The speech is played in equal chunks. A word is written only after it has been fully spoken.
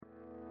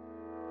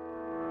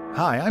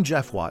Hi, I'm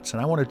Jeff Watts,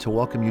 and I wanted to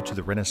welcome you to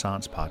the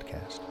Renaissance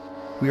Podcast.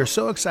 We are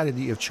so excited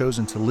that you have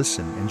chosen to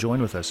listen and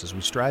join with us as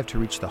we strive to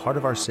reach the heart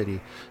of our city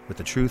with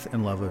the truth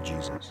and love of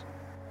Jesus.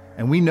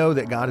 And we know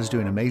that God is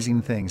doing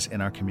amazing things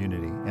in our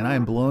community, and I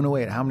am blown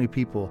away at how many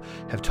people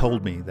have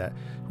told me that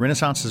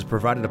Renaissance has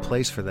provided a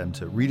place for them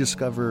to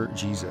rediscover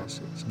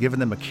Jesus. It's given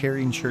them a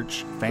caring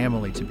church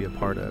family to be a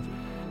part of,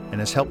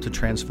 and has helped to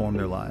transform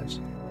their lives.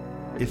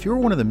 If you're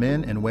one of the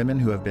men and women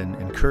who have been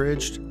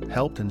encouraged,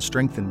 helped, and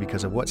strengthened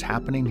because of what's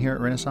happening here at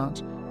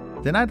Renaissance,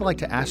 then I'd like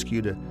to ask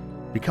you to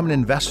become an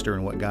investor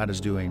in what God is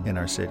doing in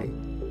our city.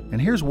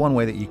 And here's one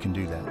way that you can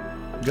do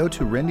that. Go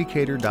to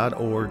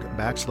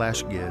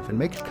rendecatur.org/give and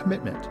make a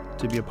commitment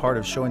to be a part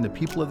of showing the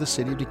people of the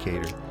city of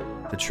Decatur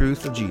the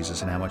truth of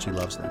Jesus and how much he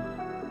loves them.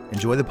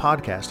 Enjoy the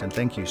podcast, and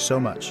thank you so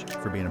much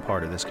for being a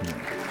part of this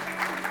community.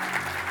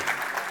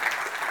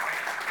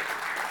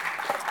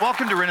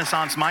 Welcome to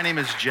Renaissance. My name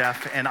is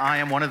Jeff, and I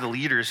am one of the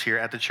leaders here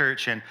at the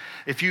church. And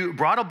if you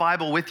brought a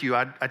Bible with you,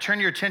 I turn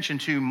your attention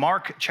to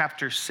Mark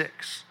chapter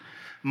 6.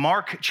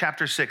 Mark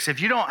chapter 6. If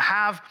you don't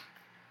have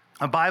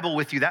a Bible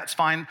with you, that's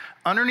fine.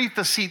 Underneath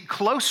the seat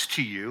close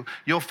to you,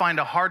 you'll find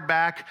a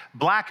hardback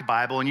black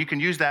Bible, and you can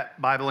use that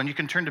Bible, and you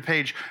can turn to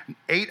page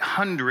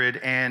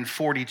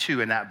 842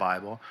 in that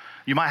Bible.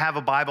 You might have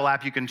a Bible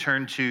app. You can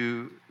turn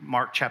to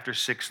Mark chapter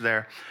 6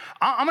 there.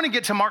 I'm going to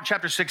get to Mark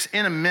chapter 6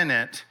 in a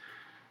minute.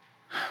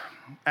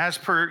 As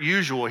per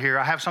usual here,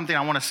 I have something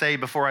I want to say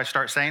before I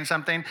start saying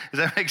something. Does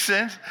that make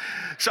sense?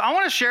 So I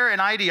want to share an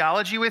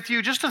ideology with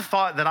you, just a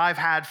thought that I've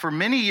had for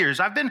many years.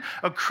 I've been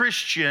a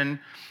Christian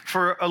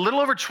for a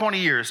little over 20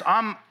 years.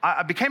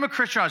 I became a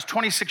Christian when I was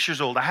 26 years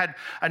old. I had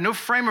no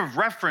frame of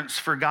reference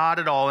for God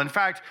at all. In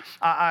fact,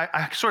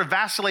 I sort of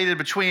vacillated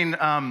between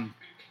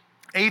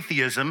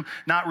atheism,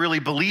 not really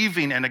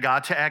believing in a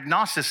God, to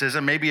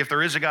agnosticism. Maybe if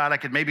there is a God, I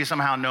could maybe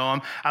somehow know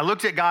him. I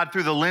looked at God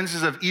through the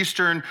lenses of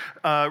Eastern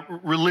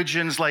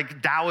religions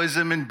like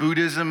Taoism and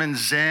Buddhism and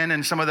Zen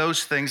and some of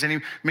those things.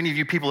 And many of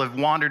you people have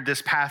wandered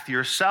this path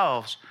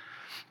yourselves.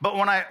 But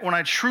when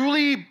I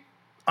truly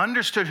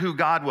understood who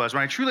God was,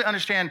 when I truly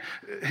understand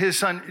his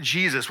son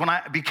Jesus, when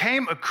I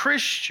became a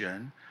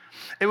Christian,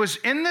 it was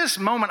in this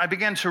moment I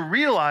began to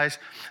realize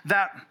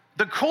that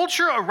the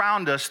culture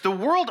around us, the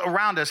world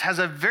around us, has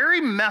a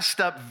very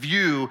messed up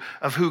view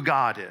of who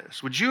God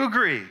is. Would you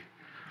agree?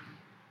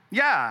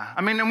 Yeah.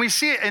 I mean, and we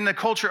see it in the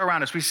culture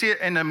around us. We see it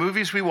in the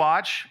movies we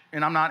watch,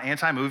 and I'm not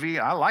anti-movie.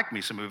 I like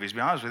me some movies, to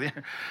be honest with you,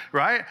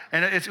 right?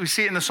 And we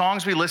see it in the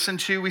songs we listen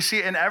to. We see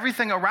it in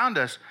everything around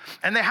us.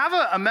 And they have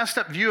a messed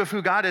up view of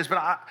who God is, but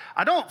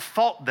I don't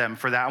fault them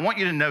for that. I want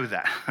you to know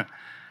that.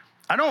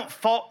 I don't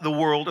fault the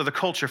world or the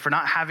culture for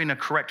not having a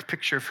correct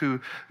picture of who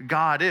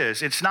God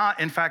is. It's not,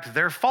 in fact,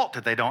 their fault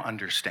that they don't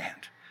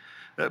understand.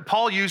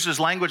 Paul uses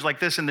language like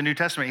this in the New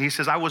Testament. He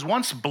says, I was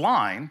once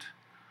blind,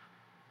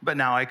 but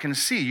now I can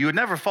see. You would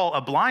never fault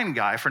a blind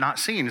guy for not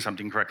seeing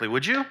something correctly,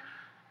 would you?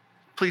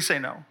 Please say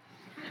no.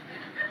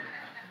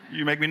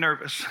 You make me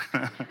nervous.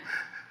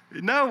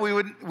 No, we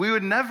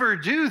would never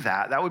do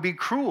that. That would be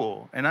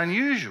cruel and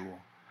unusual.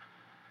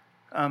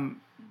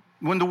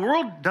 When the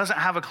world doesn't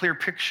have a clear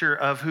picture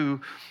of who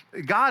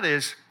God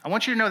is, I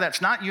want you to know that's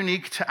not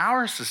unique to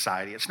our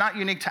society. It's not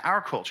unique to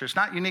our culture. It's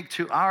not unique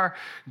to our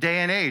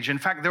day and age. In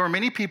fact, there were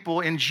many people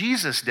in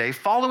Jesus' day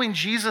following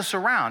Jesus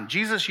around.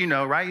 Jesus, you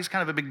know, right? He's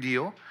kind of a big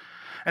deal.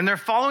 And they're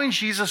following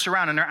Jesus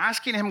around, and they're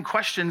asking him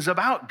questions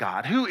about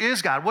God. Who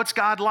is God? What's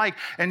God like?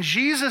 And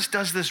Jesus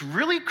does this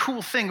really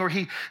cool thing where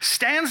he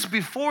stands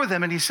before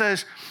them and he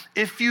says,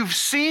 if you've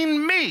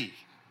seen me,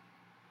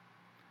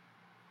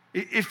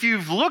 if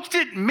you've looked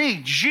at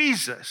me,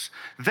 Jesus,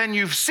 then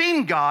you've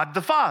seen God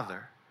the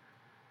Father.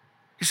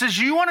 He says,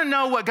 you want to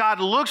know what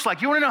God looks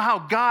like? You want to know how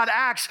God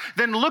acts?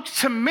 Then look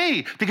to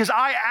me, because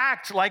I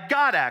act like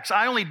God acts.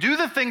 I only do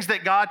the things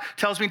that God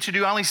tells me to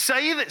do. I only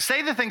say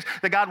the things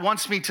that God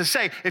wants me to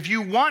say. If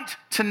you want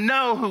to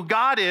know who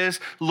God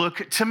is,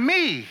 look to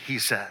me, he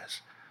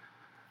says.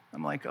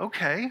 I'm like,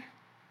 okay.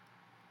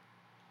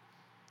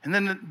 And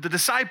then the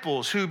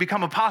disciples who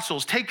become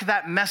apostles take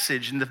that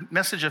message and the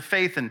message of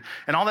faith and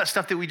all that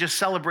stuff that we just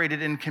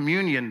celebrated in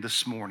communion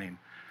this morning.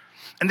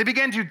 And they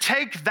began to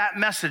take that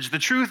message, the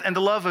truth and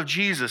the love of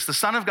Jesus, the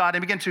Son of God,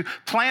 and begin to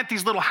plant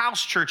these little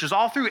house churches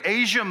all through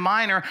Asia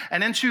Minor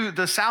and into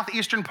the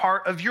southeastern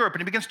part of Europe.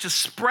 And it begins to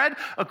spread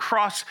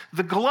across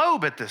the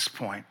globe at this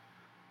point.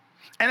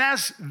 And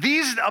as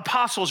these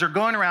apostles are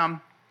going around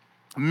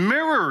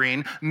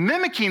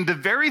mimicking the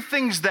very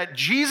things that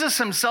Jesus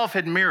himself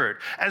had mirrored.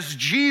 As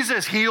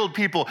Jesus healed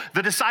people,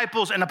 the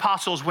disciples and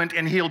apostles went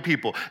and healed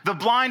people. The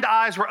blind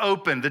eyes were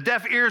open, the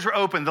deaf ears were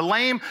open, the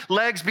lame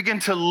legs began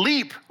to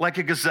leap like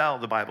a gazelle,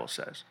 the Bible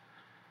says.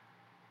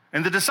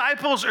 And the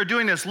disciples are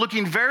doing this,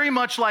 looking very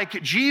much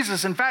like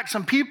Jesus. In fact,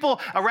 some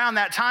people around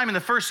that time in the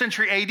first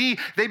century AD,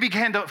 they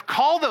began to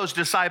call those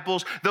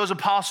disciples, those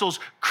apostles,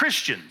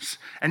 Christians.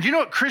 And do you know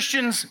what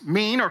Christians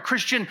mean, or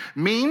Christian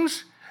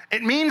means?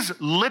 It means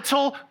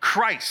little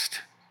Christ.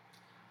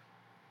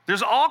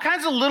 There's all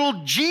kinds of little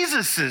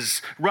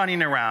Jesuses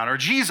running around, or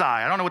Jesi.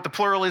 I don't know what the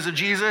plural is of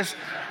Jesus.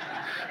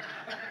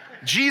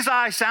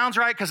 Jesus sounds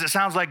right because it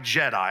sounds like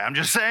Jedi. I'm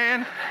just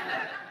saying.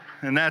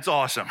 And that's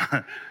awesome.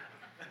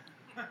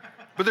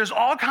 But there's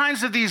all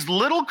kinds of these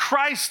little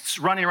Christs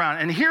running around.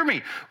 And hear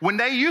me, when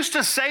they used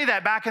to say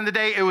that back in the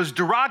day, it was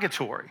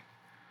derogatory.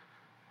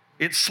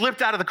 It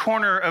slipped out of the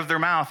corner of their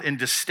mouth in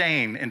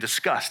disdain and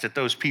disgust at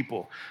those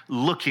people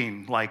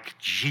looking like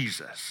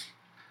Jesus.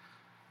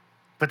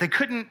 But they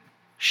couldn't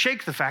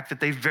shake the fact that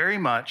they very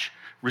much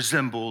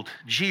resembled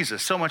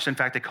Jesus. So much, in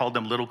fact, they called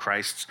them little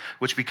Christs,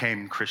 which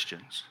became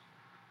Christians.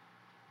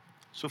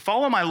 So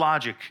follow my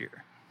logic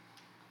here.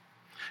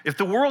 If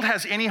the world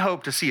has any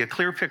hope to see a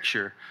clear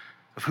picture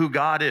of who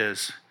God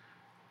is,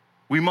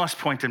 we must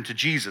point them to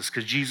Jesus,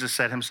 because Jesus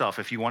said himself,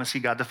 if you want to see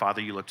God the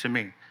Father, you look to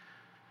me,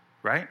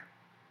 right?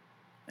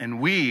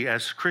 And we,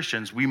 as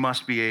Christians, we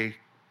must be a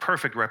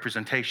perfect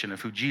representation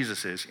of who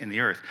Jesus is in the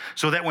earth,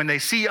 so that when they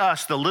see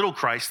us, the little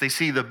Christ, they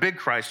see the big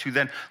Christ who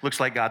then looks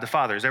like God the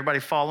Father. Is everybody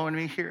following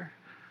me here?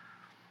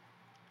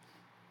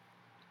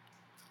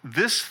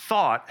 This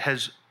thought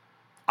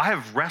I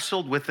have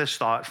wrestled with this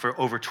thought for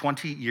over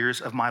 20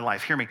 years of my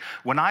life. Hear me.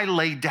 When I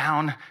lay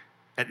down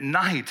at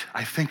night,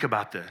 I think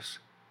about this.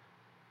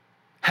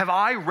 Have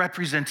I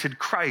represented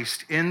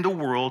Christ in the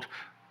world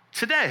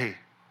today?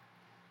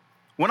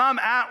 When I'm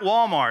at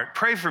Walmart,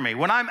 pray for me.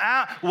 When I'm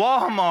at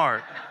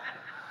Walmart,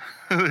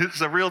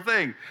 it's a real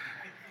thing.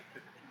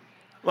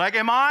 Like,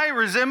 am I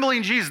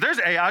resembling Jesus?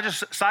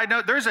 Side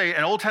note, there's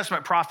an Old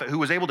Testament prophet who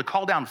was able to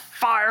call down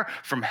fire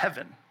from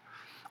heaven.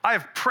 I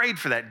have prayed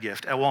for that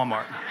gift at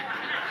Walmart.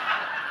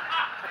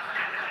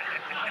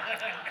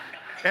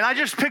 And I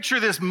just picture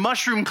this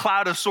mushroom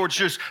cloud of sorts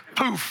just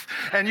poof.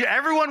 And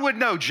everyone would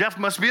know Jeff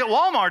must be at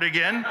Walmart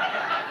again.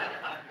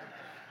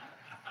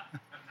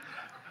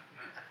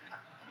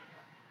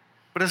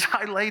 But as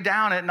I lay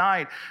down at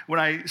night, when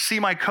I see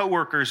my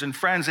coworkers and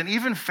friends and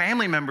even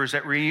family members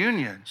at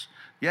reunions,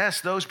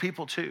 yes, those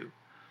people too,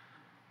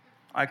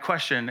 I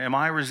question, am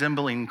I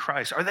resembling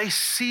Christ? Are they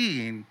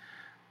seeing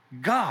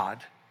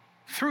God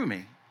through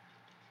me?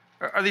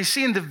 Are they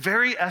seeing the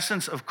very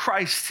essence of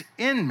Christ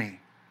in me?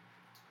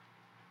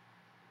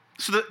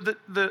 So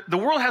the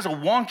world has a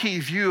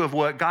wonky view of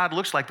what God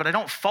looks like, but I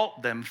don't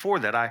fault them for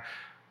that.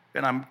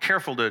 And I'm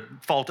careful to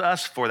fault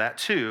us for that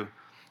too,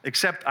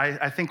 except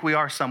I think we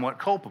are somewhat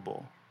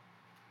culpable.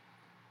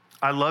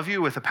 I love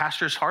you with a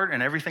pastor's heart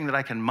and everything that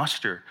I can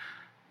muster,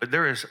 but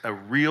there is a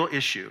real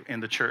issue in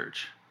the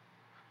church.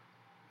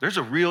 There's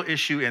a real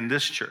issue in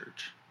this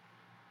church.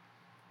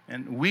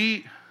 And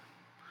we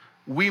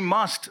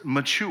must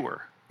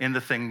mature in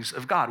the things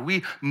of God.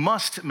 We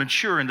must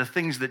mature in the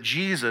things that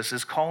Jesus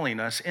is calling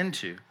us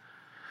into.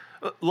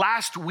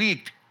 Last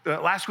week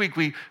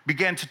we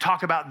began to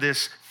talk about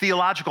this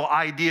theological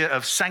idea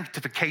of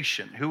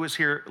sanctification. Who was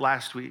here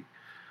last week?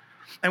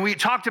 And we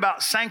talked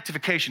about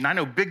sanctification. I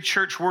know, big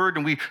church word,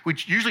 and we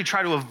usually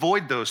try to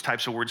avoid those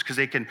types of words because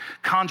they can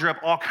conjure up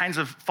all kinds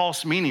of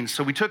false meanings.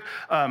 So we took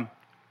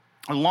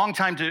a long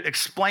time to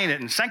explain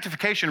it. And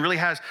sanctification really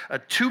has a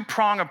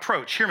two-prong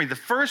approach. Hear me. The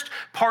first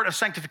part of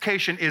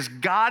sanctification is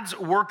God's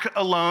work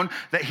alone,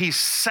 that he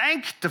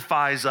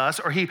sanctifies us,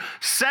 or he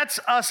sets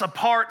us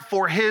apart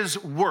for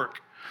his work.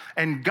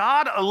 And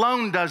God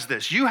alone does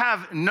this. You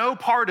have no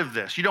part of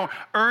this. You don't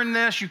earn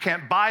this. You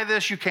can't buy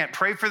this. You can't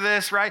pray for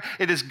this, right?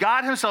 It is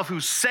God himself who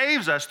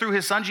saves us through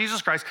his son,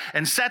 Jesus Christ,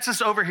 and sets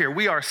us over here.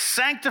 We are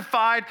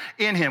sanctified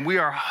in him. We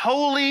are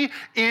holy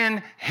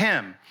in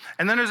him.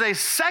 And then there's a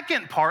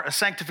second part of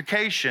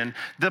sanctification,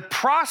 the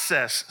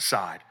process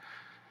side.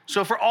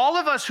 So for all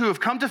of us who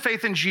have come to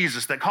faith in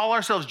Jesus, that call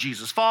ourselves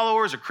Jesus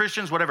followers or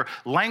Christians, whatever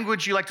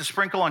language you like to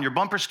sprinkle on your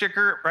bumper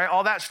sticker, right?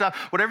 All that stuff,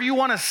 whatever you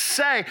want to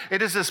say,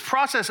 it is this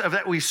process of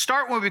that we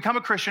start when we become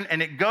a Christian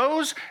and it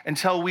goes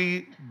until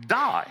we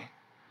die.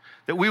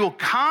 That we will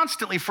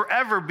constantly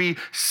forever be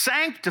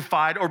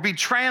sanctified or be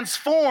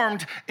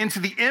transformed into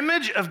the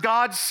image of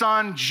God's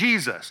son,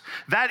 Jesus.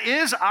 That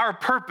is our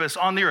purpose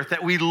on the earth,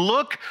 that we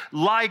look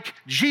like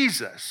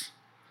Jesus.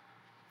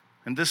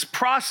 And this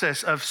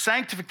process of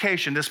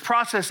sanctification, this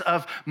process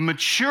of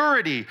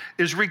maturity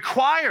is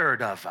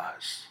required of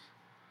us.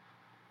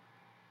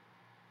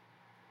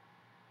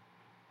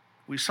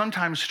 We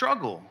sometimes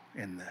struggle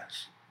in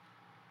this.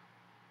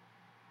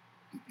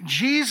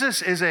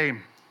 Jesus is a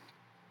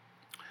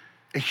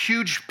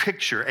huge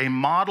picture, a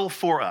model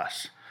for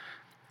us.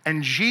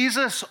 And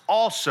Jesus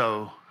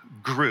also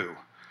grew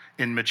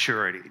in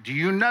maturity. Do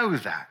you know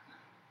that?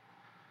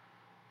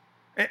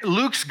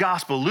 Luke's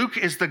gospel. Luke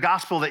is the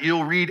gospel that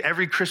you'll read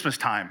every Christmas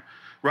time,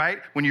 right?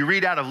 When you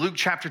read out of Luke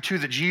chapter 2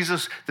 that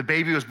Jesus, the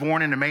baby, was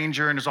born in a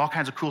manger and there's all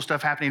kinds of cool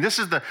stuff happening. This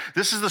is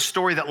the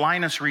story that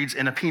Linus reads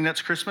in a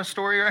Peanuts Christmas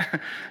story, right?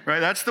 Right?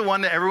 That's the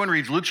one that everyone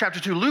reads, Luke chapter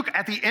 2. Luke,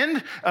 at the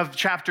end of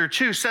chapter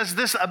 2, says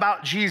this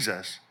about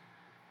Jesus.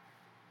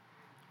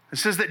 It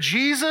says that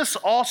Jesus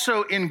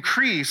also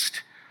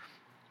increased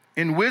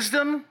in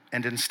wisdom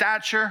and in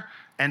stature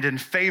and in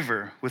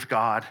favor with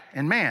God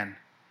and man.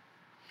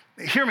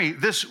 Hear me,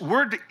 this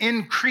word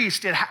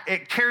increased,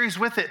 it carries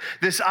with it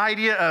this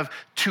idea of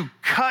to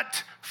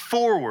cut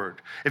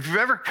forward. If you've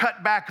ever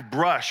cut back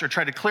brush or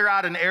tried to clear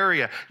out an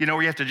area,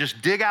 where you have to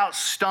just dig out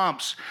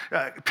stumps,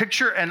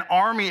 picture an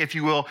army, if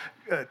you will,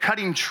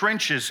 cutting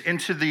trenches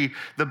into the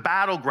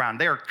battleground.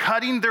 They are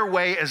cutting their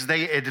way as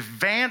they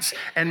advance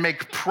and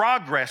make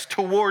progress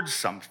towards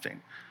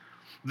something.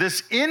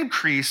 This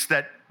increase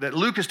that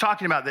Luke is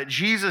talking about, that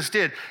Jesus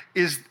did,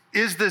 is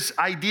this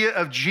idea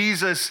of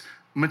Jesus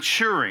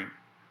maturing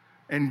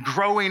and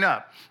growing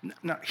up.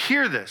 Now,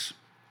 hear this.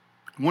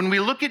 When we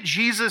look at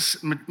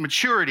Jesus'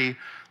 maturity,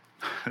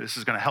 this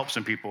is going to help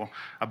some people.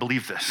 I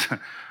believe this.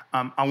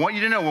 I want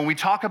you to know, when we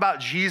talk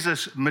about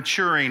Jesus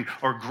maturing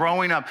or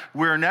growing up,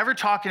 we're never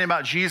talking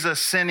about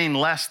Jesus sinning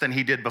less than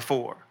he did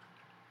before.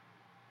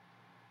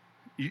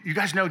 You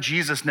guys know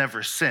Jesus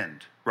never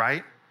sinned,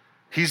 right?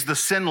 He's the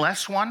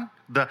sinless one,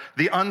 the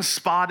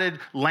unspotted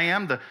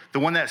lamb, the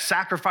one that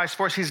sacrificed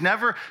for us. He's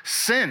never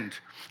sinned.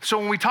 So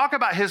when we talk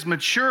about his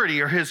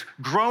maturity or his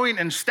growing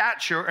in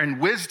stature and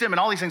wisdom and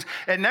all these things,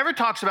 it never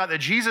talks about that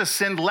Jesus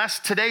sinned less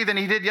today than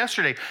he did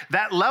yesterday.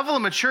 That level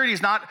of maturity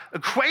is not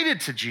equated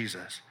to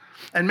Jesus.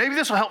 And maybe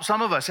this will help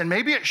some of us, and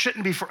maybe it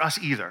shouldn't be for us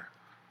either.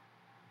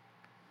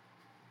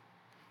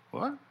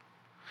 What?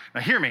 Now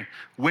hear me,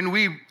 when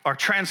we are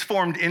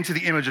transformed into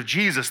the image of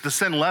Jesus, the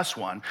sinless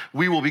one,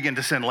 we will begin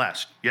to sin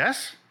less,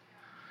 yes?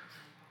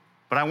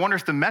 But I wonder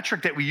if the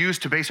metric that we use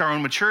to base our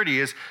own maturity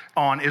is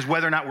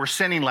whether or not we're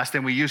sinning less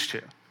than we used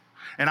to.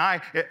 And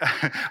I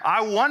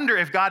wonder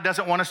if God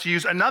doesn't want us to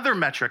use another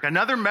metric,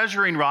 another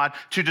measuring rod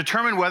to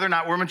determine whether or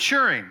not we're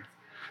maturing.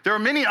 There are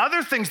many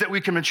other things that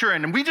we can mature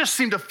in, and we just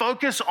seem to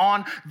focus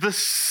on the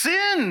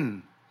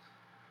sin.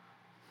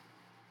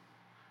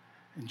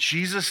 In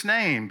Jesus'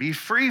 name, be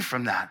free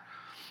from that.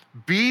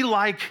 Be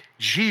like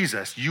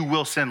Jesus, you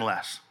will sin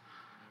less.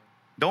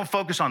 Don't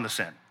focus on the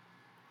sin.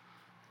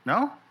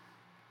 No?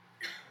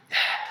 Yeah.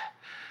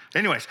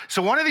 Anyways,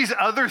 so one of these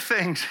other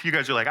things, you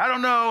guys are like, I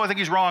don't know, I think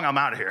he's wrong, I'm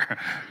out of here.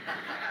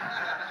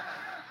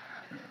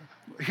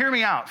 Hear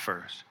me out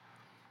first.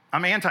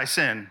 I'm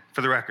anti-sin,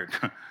 for the record.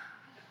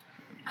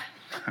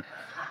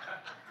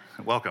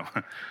 Welcome.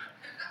 There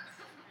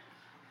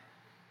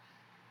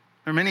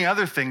are many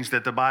other things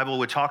that the Bible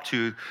would talk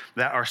to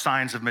that are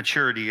signs of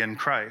maturity in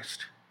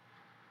Christ.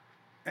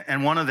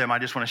 And one of them I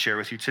just want to share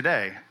with you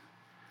today.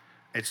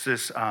 It's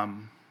this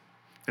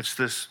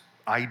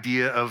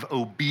idea of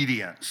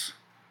obedience.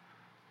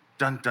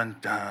 Dun, dun,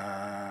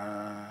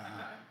 dun.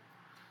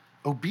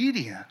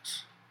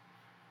 Obedience.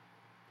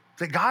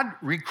 That God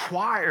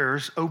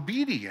requires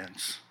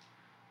obedience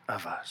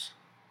of us.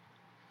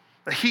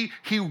 He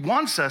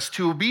wants us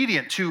to be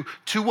obedient to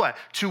what?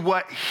 To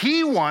what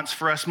he wants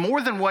for us more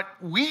than what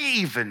we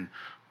even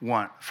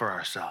want for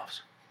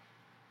ourselves.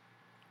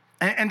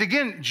 And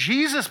again,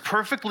 Jesus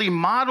perfectly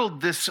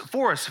modeled this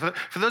for us.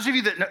 For those of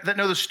you that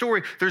know the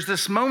story, there's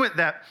this moment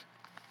that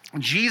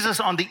Jesus,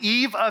 on the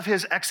eve of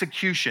his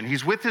execution,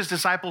 he's with his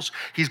disciples.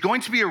 He's going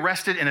to be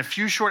arrested in a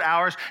few short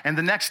hours and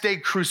the next day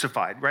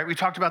crucified, right? We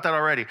talked about that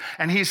already.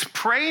 And he's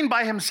praying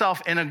by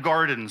himself in a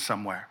garden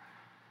somewhere.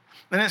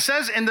 And it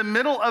says in the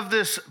middle of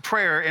this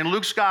prayer in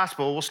Luke's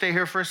gospel, we'll stay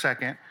here for a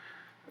second,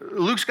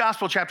 Luke's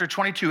gospel, chapter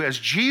 22, as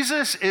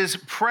Jesus is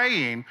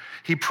praying,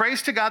 he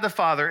prays to God the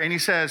Father and he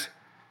says,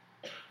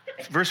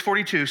 verse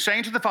 42,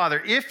 saying to the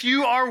Father, if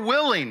you are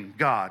willing,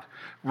 God,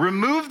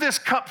 remove this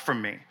cup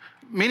from me.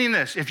 Meaning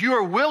this, if you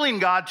are willing,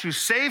 God, to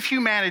save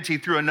humanity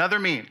through another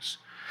means,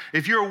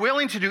 if you're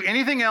willing to do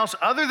anything else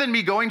other than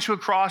me going to a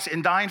cross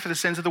and dying for the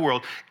sins of the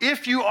world,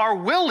 if you are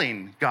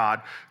willing,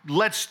 God,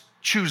 let's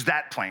choose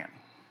that plan.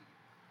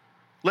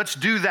 Let's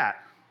do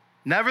that.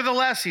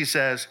 Nevertheless, he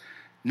says,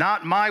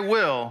 not my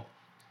will,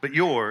 but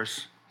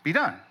yours be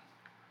done.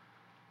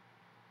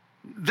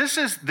 This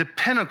is the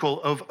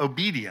pinnacle of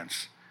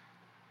obedience.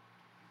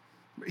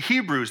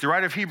 Hebrews, the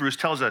writer of Hebrews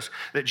tells us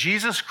that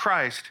Jesus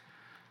Christ,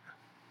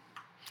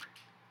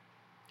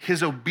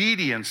 his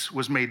obedience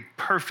was made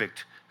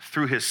perfect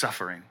through his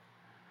suffering.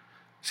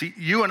 See,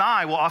 you and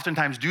I will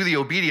oftentimes do the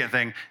obedient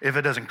thing if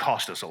it doesn't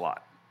cost us a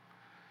lot,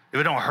 if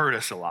it don't hurt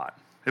us a lot,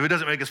 if it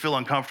doesn't make us feel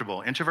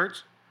uncomfortable.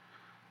 Introverts?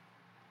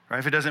 Right?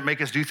 If it doesn't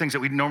make us do things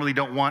that we normally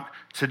don't want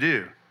to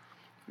do.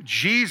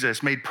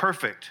 Jesus made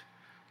perfect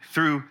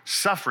through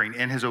suffering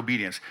in his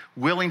obedience,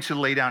 willing to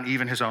lay down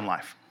even his own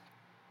life.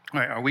 All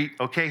right, are we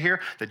okay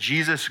here? That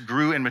Jesus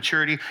grew in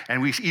maturity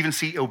and we even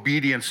see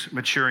obedience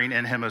maturing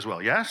in him as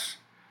well, yes?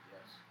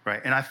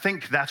 Right, and I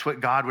think that's what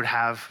God would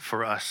have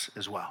for us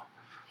as well.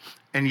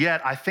 And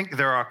yet, I think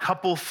there are a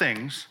couple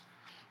things,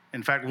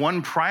 in fact,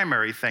 one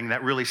primary thing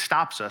that really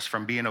stops us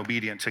from being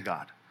obedient to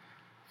God.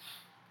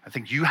 I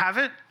think you have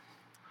it.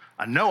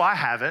 I know I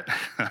have it.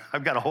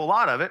 I've got a whole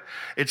lot of it.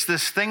 It's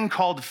this thing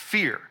called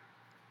fear.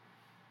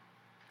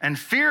 And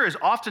fear is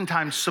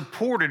oftentimes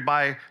supported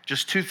by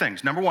just two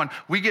things. Number one,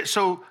 we get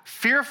so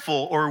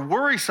fearful or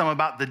worrisome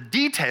about the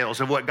details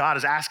of what God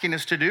is asking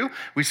us to do,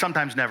 we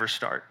sometimes never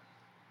start.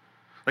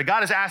 Like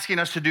God is asking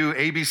us to do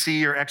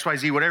ABC or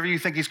XYZ, whatever you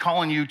think he's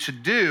calling you to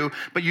do,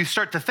 but you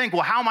start to think,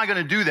 well, how am I going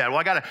to do that? Well,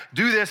 I got to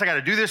do this. I got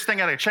to do this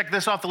thing. I got to check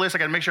this off the list. I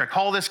got to make sure I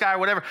call this guy or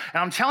whatever.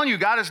 And I'm telling you,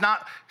 God is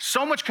not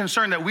so much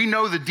concerned that we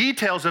know the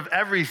details of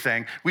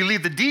everything. We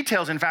leave the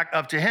details, in fact,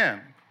 up to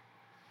him.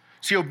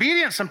 See,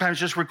 obedience sometimes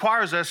just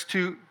requires us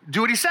to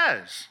do what he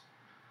says.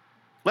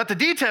 Let the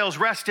details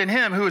rest in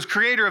him who is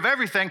creator of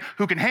everything,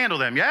 who can handle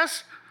them,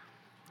 yes?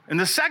 And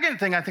the second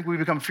thing I think we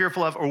become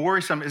fearful of or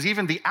worrisome is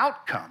even the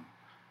outcome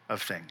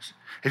of things.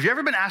 Have you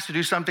ever been asked to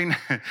do something?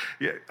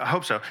 Yeah, I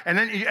hope so. And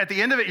then at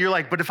the end of it, you're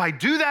like, but if I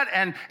do that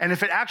and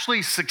if it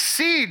actually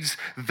succeeds,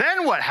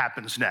 then what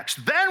happens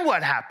next? Then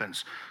what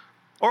happens?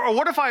 Or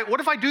what if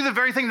I do the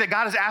very thing that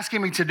God is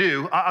asking me to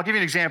do? I'll give you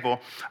an example.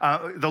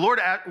 The Lord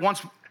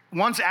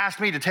once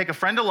asked me to take a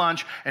friend to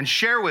lunch and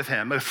share with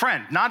him, a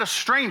friend, not a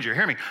stranger,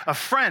 hear me, a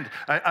friend,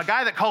 a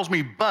guy that calls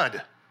me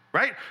bud,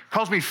 right?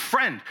 Calls me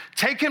friend.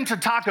 Take him to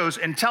tacos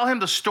and tell him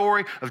the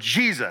story of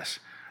Jesus.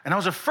 And I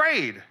was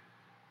afraid.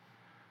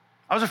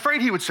 I was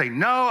afraid he would say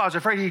no. I was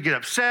afraid he'd get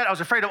upset. I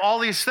was afraid of all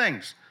these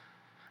things.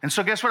 And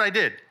so guess what I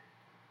did?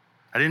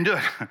 I didn't do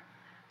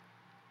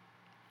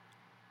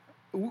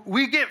it.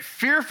 We get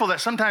fearful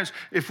that sometimes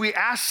if we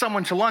ask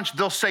someone to lunch,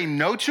 they'll say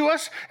no to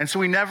us, and so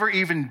we never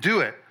even do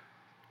it.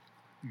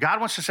 God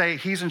wants to say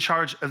he's in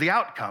charge of the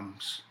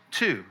outcomes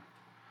too.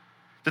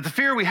 That the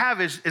fear we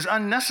have is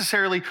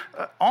unnecessarily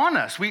on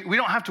us. We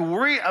don't have to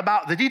worry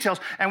about the details,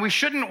 and we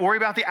shouldn't worry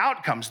about the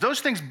outcomes.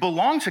 Those things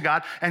belong to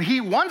God, and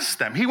he wants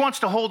them. He wants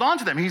to hold on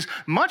to them. He's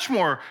much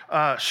more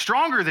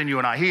stronger than you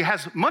and I. He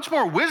has much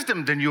more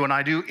wisdom than you and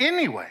I do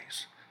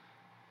anyways.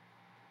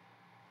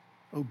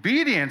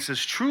 Obedience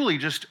is truly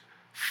just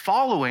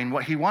following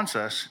what he wants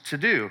us to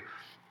do,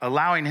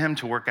 allowing him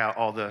to work out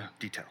all the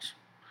details,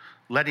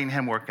 letting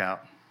him work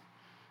out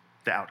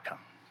the outcome.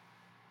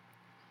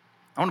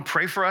 I want to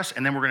pray for us,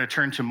 and then we're going to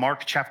turn to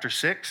Mark chapter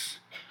 6.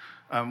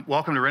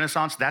 Welcome to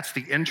Renaissance. That's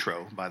the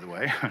intro, by the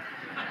way.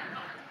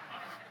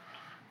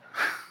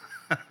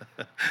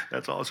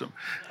 That's awesome.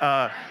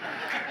 I'm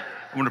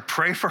going to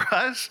pray for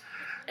us,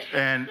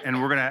 and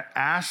we're going to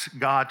ask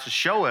God to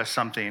show us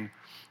something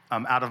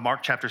out of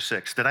Mark chapter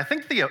 6 that I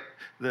think the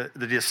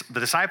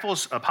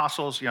disciples,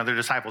 apostles, they're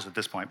disciples at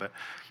this point, but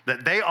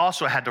that they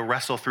also had to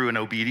wrestle through an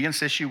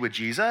obedience issue with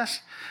Jesus,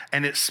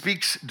 and it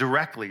speaks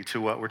directly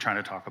to what we're trying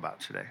to talk about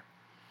today.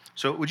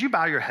 So would you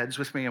bow your heads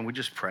with me and we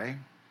just pray?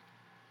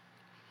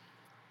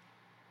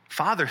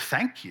 Father,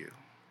 thank you.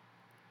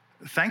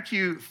 Thank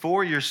you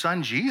for your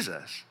son,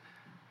 Jesus,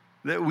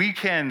 that we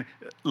can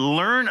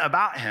learn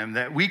about him,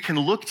 that we can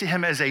look to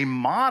him as a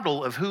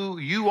model of who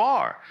you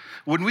are.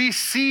 When we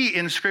see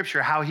in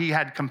Scripture how he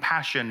had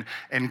compassion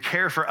and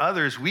care for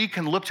others, we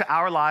can look to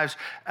our lives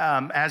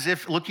as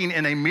if looking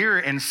in a mirror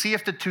and see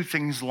if the two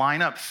things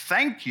line up.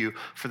 Thank you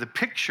for the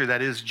picture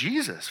that is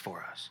Jesus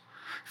for us.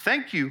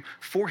 Thank you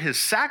for his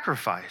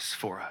sacrifice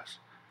for us.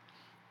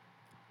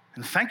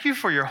 And thank you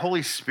for your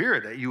Holy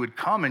Spirit, that you would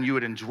come and you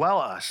would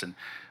indwell us and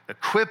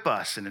equip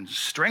us and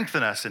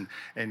strengthen us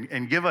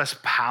and give us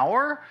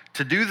power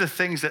to do the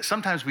things that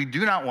sometimes we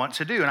do not want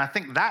to do. And I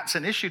think that's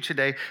an issue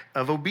today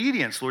of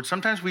obedience, Lord.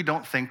 Sometimes we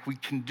don't think we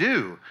can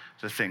do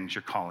the things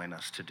you're calling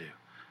us to do.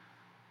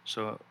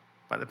 So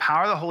by the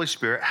power of the Holy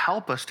Spirit,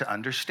 help us to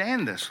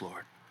understand this,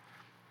 Lord.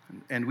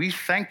 And we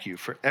thank you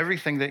for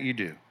everything that you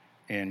do.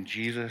 In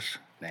Jesus'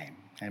 name,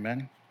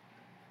 amen.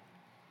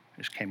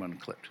 Just came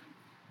unclipped.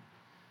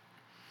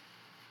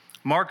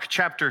 Mark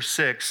chapter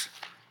 6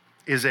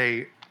 is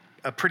a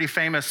pretty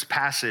famous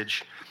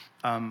passage.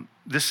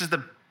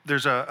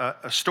 There's a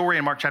story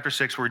in Mark chapter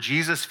 6 where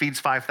Jesus feeds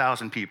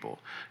 5,000 people.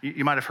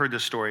 You might have heard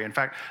this story. In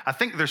fact, I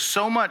think there's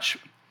so much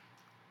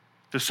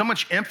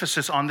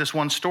emphasis on this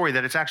one story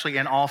that it's actually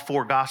in all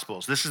four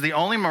Gospels. This is the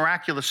only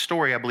miraculous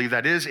story, I believe,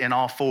 that is in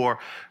all four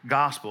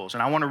Gospels.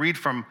 And I want to read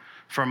from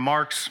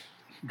Mark's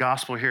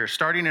Gospel here,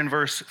 starting in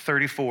verse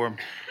 34.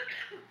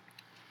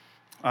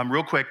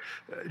 Real quick,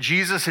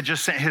 Jesus had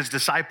just sent his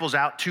disciples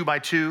out 2 by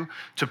 2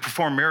 to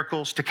perform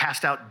miracles, to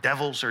cast out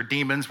devils or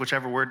demons,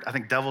 whichever word. I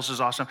think devils is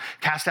awesome.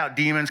 Cast out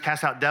demons,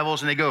 cast out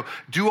devils, and they go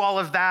do all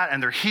of that,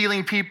 and they're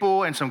healing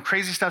people, and some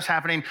crazy stuff's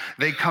happening.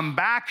 They come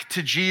back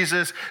to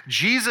Jesus.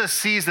 Jesus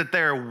sees that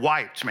they're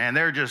wiped, man.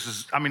 They're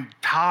just,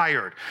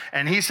 tired.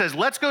 And he says,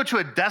 let's go to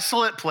a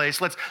desolate place.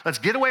 Let's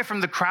get away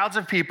from the crowds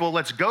of people.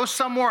 Let's go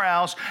somewhere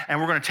else, and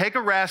we're going to take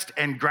a rest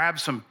and grab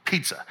some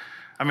pizza.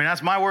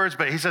 That's my words,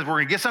 but he says, we're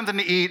going to get something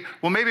to eat.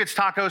 Well, maybe it's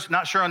tacos,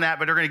 not sure on that,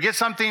 but they're going to get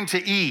something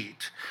to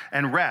eat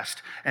and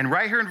rest. And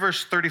right here in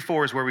verse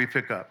 34 is where we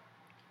pick up.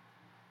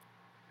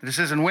 It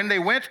says, and when they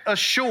went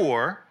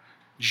ashore,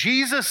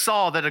 Jesus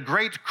saw that a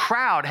great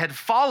crowd had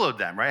followed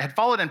them, right? Had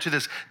followed them to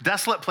this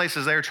desolate place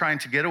as they were trying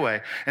to get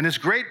away. And this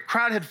great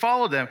crowd had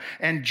followed them,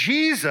 and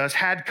Jesus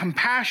had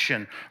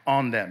compassion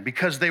on them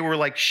because they were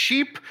like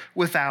sheep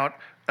without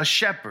a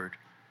shepherd.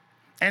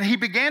 And he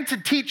began to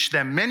teach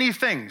them many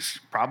things,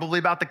 probably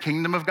about the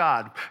kingdom of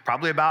God,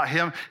 probably about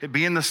him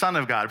being the Son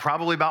of God,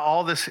 probably about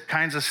all this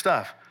kinds of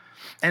stuff.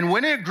 And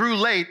when it grew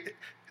late,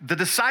 the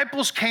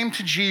disciples came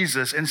to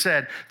Jesus and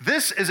said,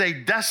 this is a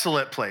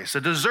desolate place,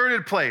 a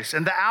deserted place,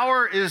 and the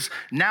hour is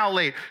now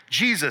late.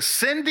 Jesus,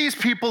 send these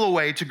people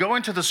away to go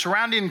into the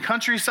surrounding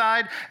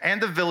countryside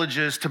and the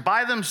villages to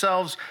buy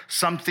themselves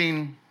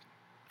something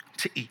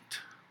to eat.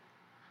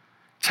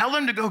 Tell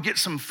them to go get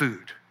some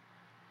food.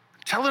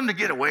 Tell them to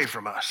get away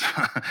from us,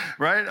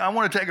 right? I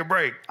want to take a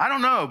break. I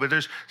don't know, but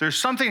there's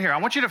something here. I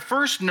want you to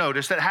first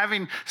notice that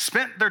having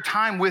spent their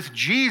time with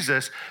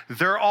Jesus,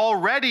 they're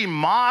already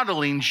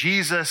modeling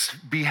Jesus'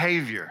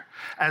 behavior.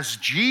 As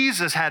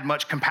Jesus had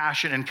much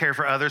compassion and care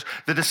for others,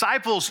 the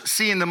disciples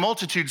seeing the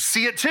multitude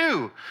see it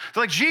too.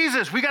 They're like,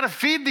 Jesus, we got to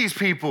feed these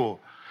people.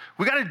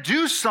 We got to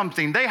do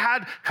something. They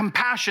had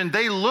compassion.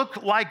 They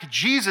look like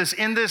Jesus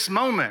in this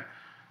moment.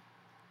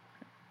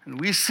 And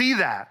we see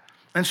that.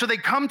 And so they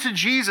come to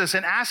Jesus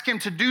and ask him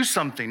to do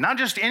something, not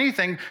just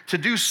anything, to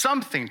do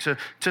something, to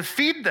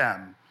feed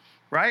them,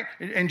 right?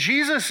 And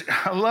Jesus,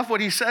 I love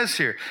what he says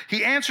here.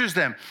 He answers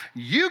them,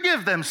 you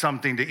give them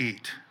something to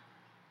eat.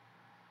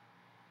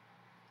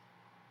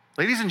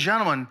 Ladies and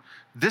gentlemen,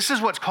 this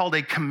is what's called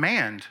a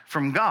command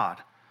from God.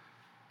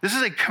 This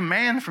is a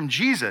command from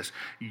Jesus.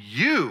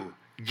 You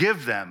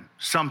give them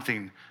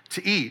something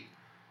to eat.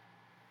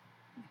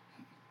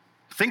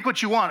 Think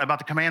what you want about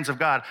the commands of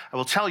God. I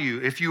will tell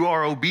you, if you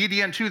are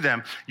obedient to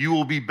them, you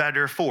will be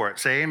better for it.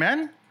 Say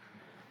amen?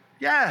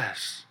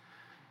 Yes.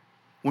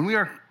 When we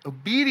are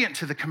obedient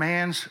to the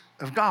commands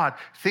of God,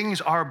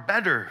 things are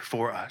better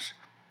for us.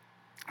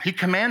 He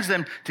commands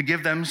them to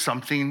give them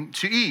something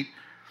to eat.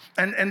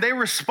 And they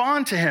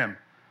respond to him.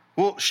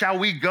 Well, shall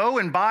we go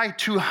and buy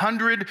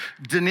 200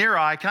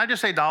 denarii? Can I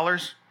just say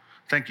dollars?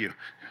 Thank you.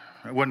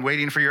 I wasn't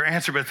waiting for your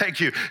answer, but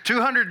thank you.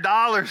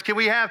 $200. Can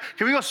we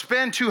go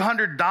spend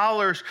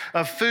 $200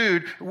 of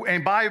food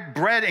and buy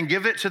bread and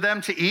give it to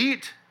them to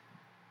eat?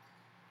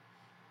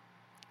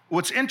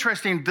 What's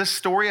interesting, this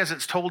story as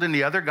it's told in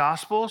the other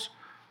Gospels,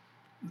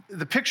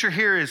 the picture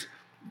here is,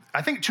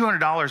 I think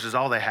 $200 is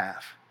all they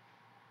have.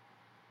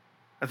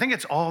 I think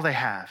it's all they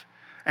have.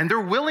 And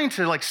they're willing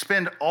to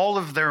spend all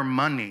of their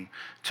money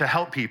to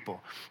help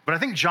people. But I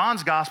think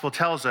John's gospel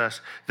tells us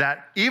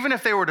that even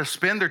if they were to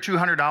spend their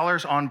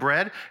 $200 on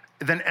bread,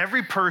 then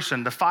every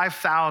person, the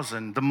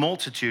 5,000, the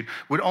multitude,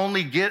 would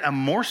only get a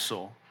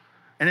morsel.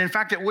 And in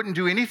fact, it wouldn't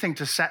do anything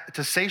to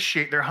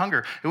satiate their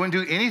hunger. It wouldn't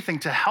do anything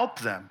to help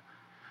them.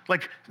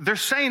 They're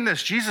saying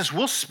this, Jesus,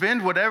 we'll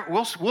spend whatever,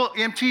 we'll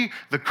empty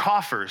the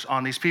coffers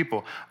on these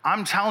people.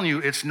 I'm telling you,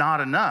 it's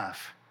not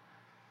enough.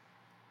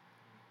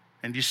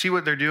 And do you see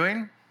what they're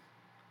doing?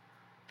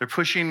 They're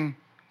pushing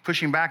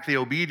back the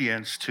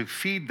obedience to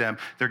feed them.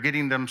 They're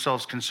getting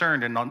themselves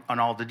concerned on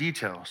all the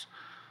details.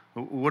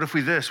 What if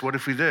we this? What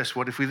if we this?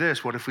 What if we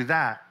this? What if we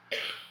that?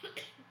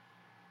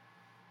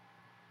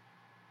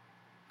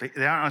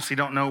 They honestly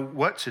don't know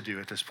what to do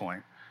at this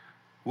point.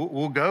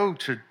 We'll go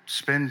to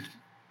spend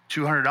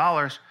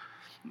 $200.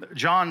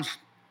 John's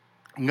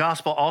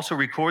gospel also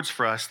records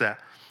for us that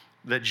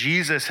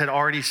Jesus had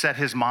already set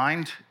his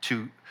mind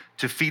to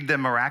feed them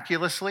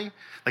miraculously.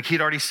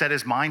 He'd already set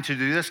his mind to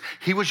do this.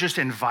 He was just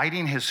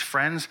inviting his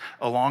friends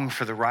along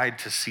for the ride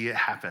to see it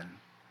happen.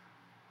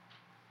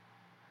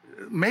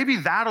 Maybe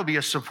that'll be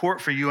a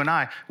support for you and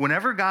I.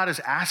 Whenever God is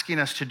asking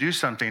us to do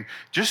something,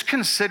 just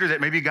consider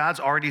that maybe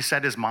God's already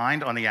set his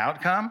mind on the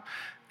outcome,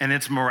 and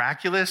it's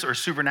miraculous or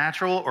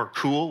supernatural or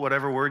cool,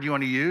 whatever word you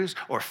want to use,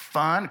 or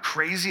fun,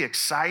 crazy,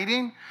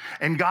 exciting.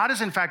 And God is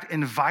in fact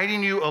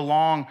inviting you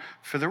along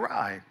for the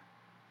ride.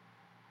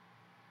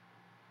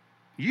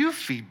 You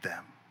feed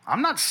them.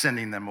 I'm not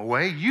sending them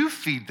away. You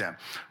feed them.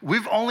 We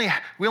only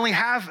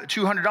have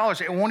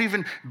 $200. It won't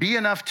even be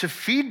enough to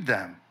feed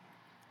them.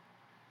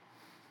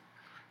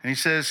 And he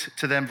says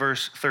to them,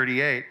 verse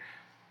 38,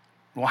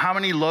 well, how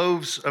many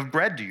loaves of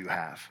bread do you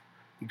have?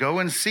 Go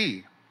and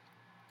see.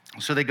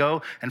 So they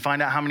go and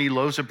find out how many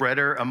loaves of bread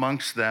are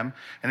amongst them.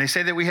 And they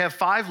say that we have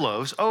 5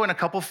 loaves. Oh, and a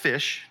couple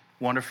fish.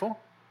 Wonderful.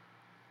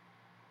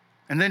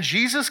 And then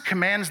Jesus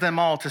commands them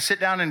all to sit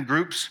down in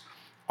groups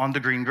on the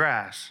green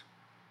grass.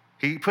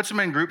 He puts them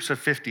in groups of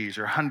 50s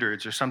or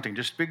 100s or something,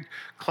 just big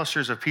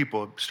clusters of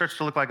people. It starts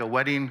to look like a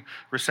wedding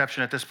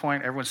reception at this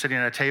point. Everyone's sitting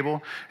at a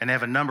table, and they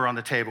have a number on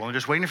the table. And they're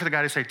just waiting for the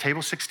guy to say,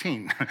 table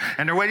 16.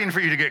 And they're waiting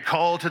for you to get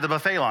called to the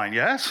buffet line,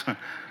 yes?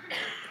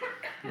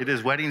 It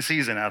is wedding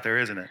season out there,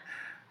 isn't it?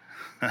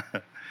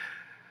 And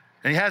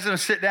he has them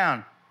sit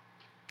down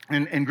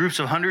in groups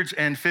of 100s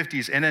and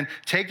 50s. And then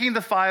taking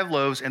the 5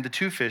 loaves and the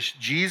 2 fish,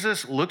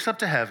 Jesus looks up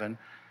to heaven.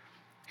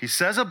 He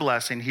says a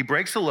blessing, he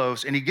breaks the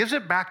loaves, and he gives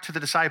it back to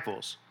the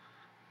disciples.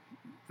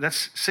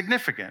 That's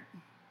significant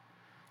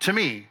to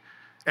me.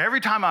 Every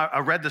time I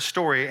read the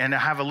story, and I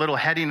have a little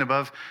heading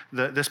above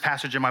this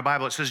passage in my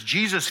Bible, it says,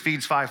 Jesus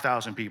feeds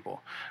 5,000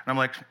 people. And I'm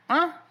like,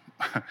 huh?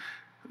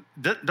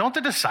 Don't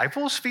the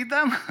disciples feed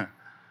them?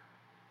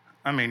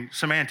 I mean,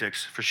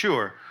 semantics for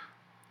sure.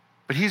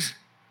 But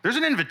there's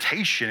an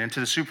invitation into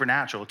the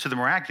supernatural, to the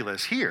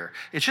miraculous here.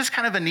 It's just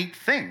kind of a neat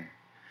thing.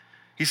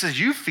 He says,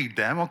 you feed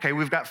them. Okay,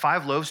 we've got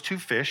 5 loaves, 2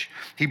 fish.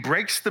 He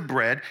breaks the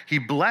bread, he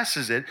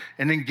blesses it,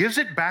 and then gives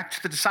it back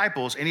to the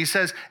disciples. And he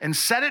says, and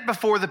set it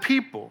before the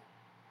people.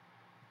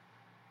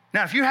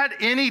 Now, if you had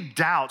any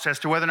doubts as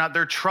to whether or not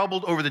they're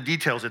troubled over the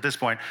details at this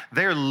point,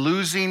 they're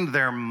losing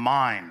their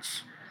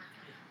minds.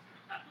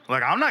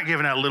 Like, I'm not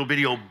giving out a little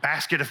bitty old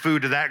basket of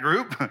food to that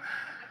group.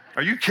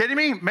 Are you kidding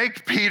me?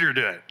 Make Peter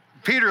do it.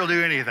 Peter will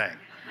do anything.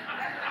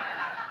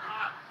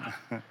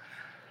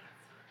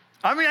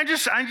 I mean, I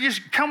just,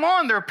 come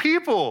on, they're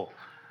people.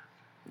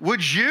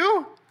 Would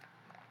you?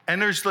 And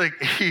there's like,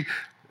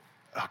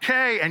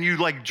 okay, and you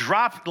like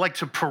drop, like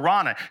to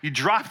piranha, you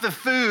drop the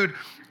food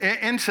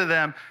into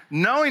them,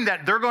 knowing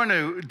that they're going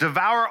to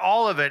devour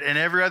all of it, and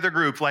every other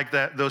group, like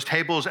those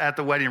tables at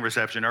the wedding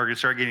reception, are going to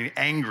start getting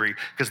angry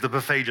because the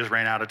buffet just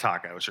ran out of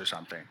tacos or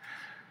something.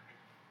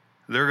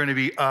 They're going to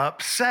be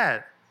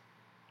upset.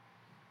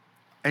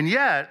 And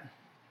yet,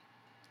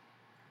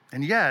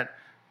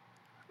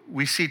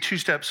 we see 2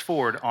 steps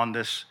forward on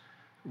this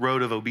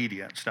road of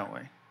obedience, don't we?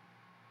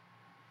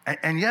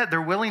 And yet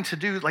they're willing to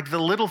do like the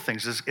little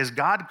things as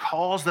God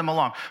calls them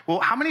along. Well,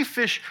 how many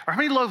fish or how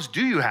many loaves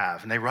do you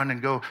have? And they run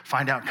and go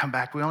find out and come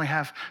back. We only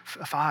have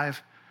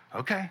 5.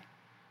 Okay,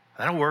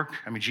 that'll work.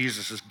 I mean,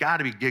 Jesus has got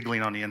to be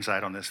giggling on the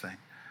inside on this thing.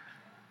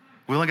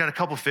 We only got a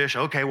couple fish.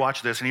 Okay,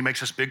 watch this. And he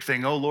makes this big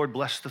thing. Oh, Lord,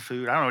 bless the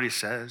food. I don't know what he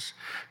says.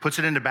 Puts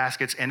it into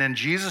baskets. And then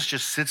Jesus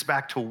just sits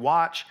back to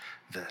watch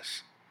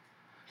this.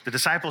 The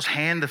disciples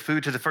hand the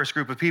food to the first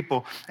group of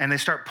people, and they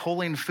start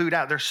pulling food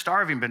out. They're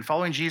starving, been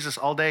following Jesus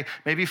all day,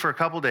 maybe for a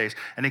couple days,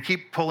 and they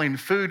keep pulling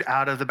food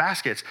out of the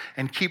baskets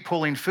and keep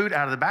pulling food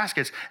out of the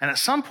baskets. And at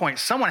some point,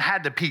 someone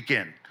had to peek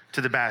in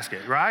to the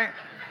basket, right?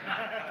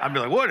 I'd be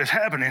like, what is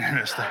happening in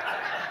this thing?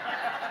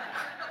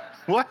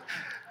 What?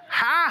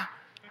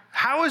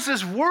 How is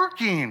this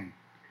working?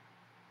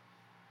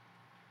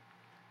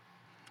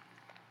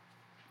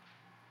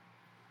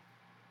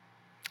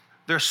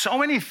 There's so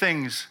many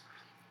things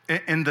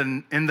in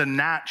the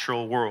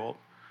natural world.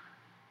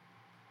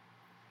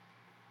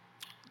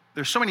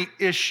 There's so many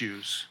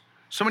issues,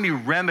 so many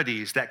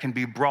remedies that can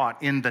be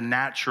brought in the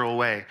natural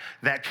way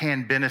that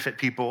can benefit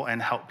people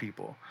and help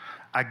people.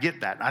 I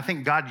get that. I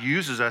think God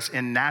uses us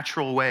in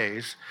natural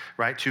ways,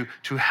 right,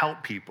 to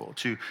help people,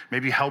 to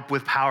maybe help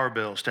with power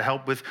bills, to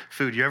help with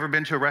food. You ever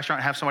been to a restaurant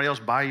and have somebody else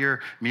buy your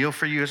meal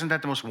for you? Isn't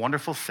that the most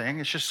wonderful thing?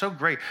 It's just so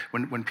great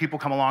when people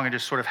come along and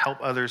just sort of help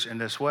others in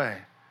this way.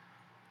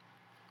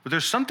 But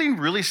there's something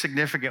really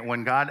significant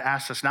when God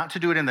asks us not to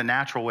do it in the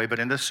natural way, but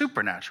in the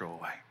supernatural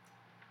way.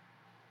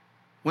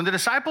 When the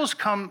disciples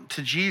come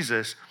to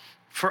Jesus,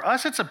 for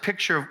us, it's a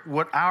picture of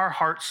what our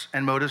hearts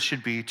and motives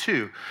should be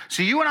too.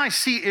 So you and I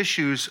see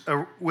issues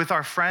with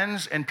our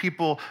friends and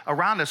people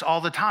around us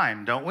all the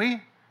time, don't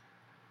we?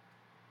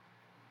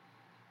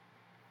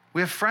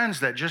 We have friends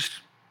that just,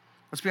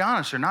 let's be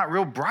honest, they're not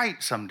real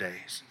bright some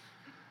days,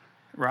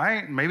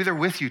 right? Maybe they're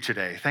with you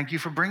today. Thank you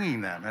for bringing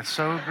them. That's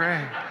so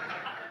great.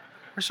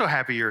 We're so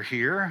happy you're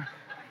here.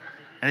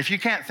 And if you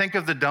can't think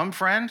of the dumb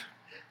friend,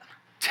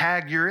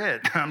 tag you're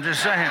it. I'm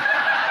just saying.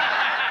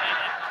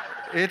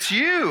 It's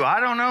you. I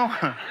don't know.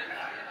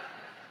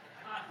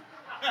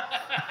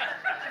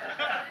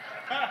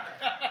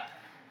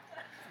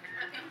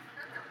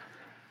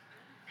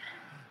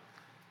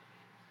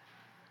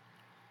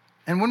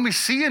 And when we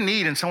see a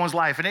need in someone's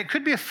life, and it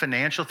could be a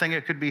financial thing,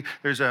 it could be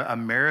there's a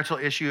marital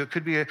issue, it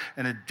could be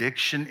an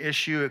addiction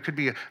issue, it could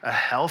be a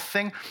health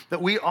thing,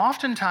 that we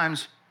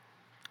oftentimes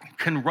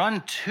can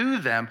run to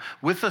them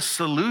with a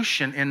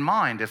solution in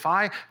mind. If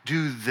I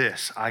do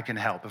this, I can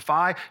help. If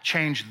I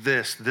change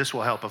this, this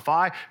will help. If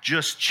I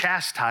just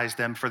chastise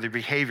them for their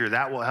behavior,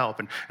 that will help.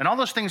 And all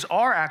those things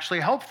are actually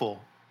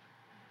helpful.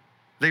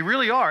 They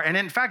really are. And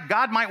in fact,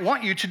 God might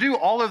want you to do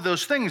all of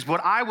those things.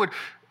 What I would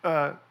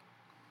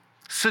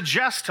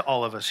suggest to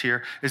all of us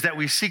here is that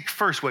we seek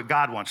first what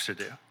God wants to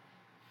do.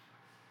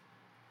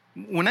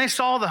 When they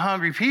saw the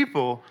hungry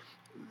people,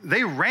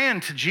 they ran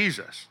to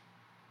Jesus.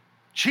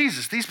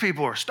 Jesus, these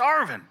people are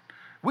starving.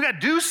 We got to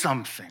do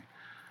something.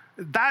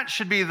 That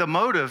should be the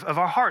motive of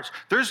our hearts.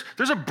 There's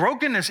a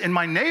brokenness in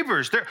my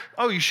neighbors.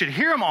 You should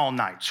hear them all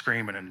night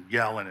screaming and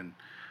yelling.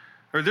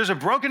 Or there's a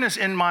brokenness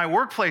in my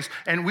workplace,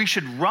 and we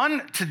should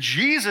run to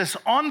Jesus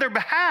on their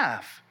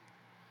behalf.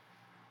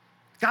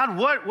 God,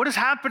 what is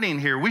happening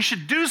here? We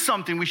should do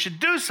something. We should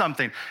do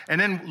something.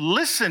 And then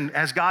listen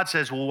as God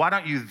says, well, why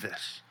don't you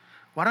this?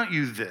 Why don't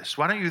you this?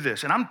 Why don't you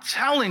this? And I'm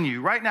telling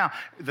you right now,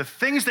 the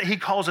things that he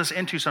calls us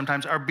into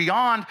sometimes are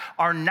beyond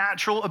our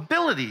natural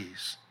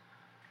abilities.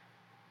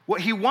 What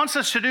he wants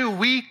us to do,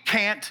 we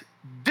can't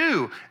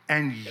do.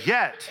 And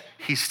yet,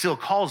 he still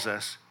calls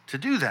us to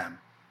do them.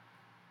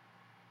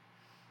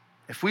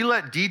 If we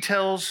let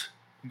details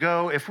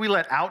go, if we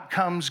let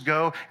outcomes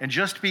go, and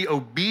just be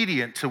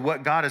obedient to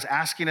what God is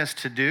asking us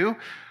to do,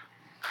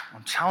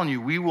 I'm telling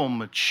you, we will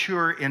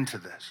mature into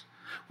this.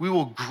 We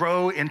will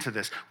grow into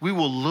this. We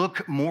will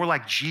look more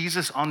like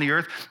Jesus on the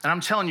earth. And I'm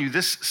telling you,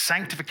 this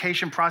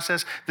sanctification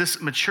process,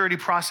 this maturity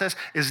process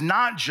is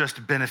not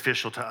just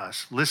beneficial to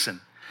us. Listen,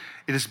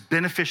 it is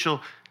beneficial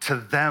to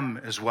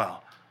them as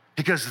well,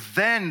 because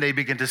then they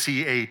begin to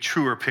see a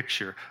truer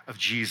picture of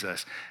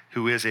Jesus,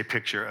 who is a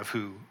picture of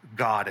who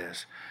God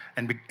is.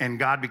 And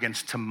God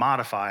begins to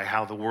modify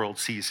how the world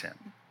sees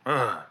him.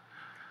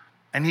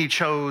 And he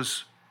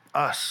chose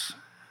us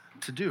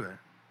to do it.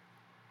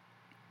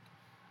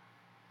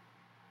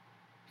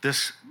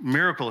 This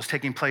miracle is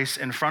taking place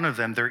in front of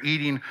them. They're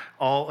eating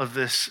all of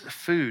this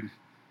food.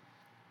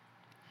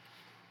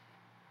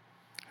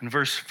 In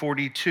verse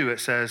 42,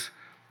 it says,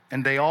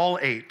 and they all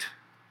ate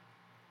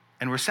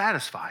and were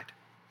satisfied.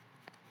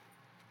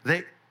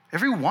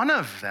 Every one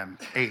of them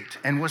ate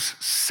and was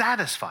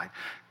satisfied.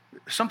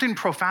 Something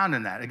profound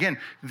in that. Again,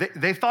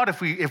 they thought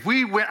if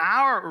we went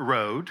our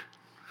road,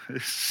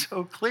 it's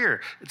so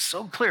clear. It's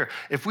so clear.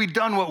 If we'd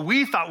done what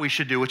we thought we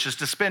should do, which is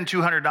to spend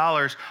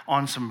 $200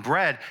 on some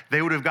bread,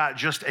 they would have got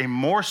just a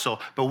morsel.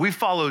 But we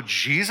followed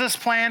Jesus'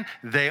 plan.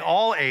 They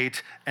all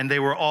ate and they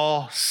were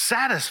all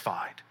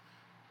satisfied.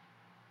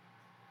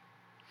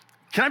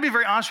 Can I be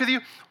very honest with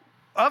you?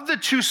 Of the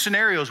two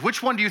scenarios,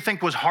 which one do you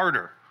think was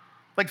harder?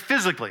 Like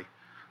physically?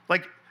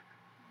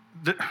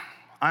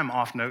 I'm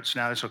off notes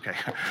now, that's okay.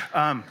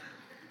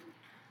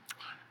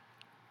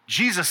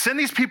 Jesus, send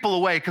these people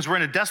away because we're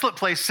in a desolate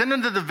place. Send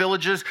them to the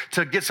villages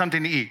to get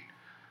something to eat.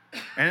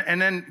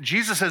 And then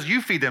Jesus says, you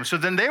feed them. So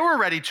then they were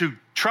ready to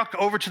truck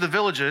over to the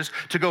villages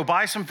to go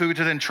buy some food,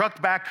 to then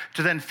truck back,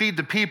 to then feed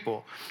the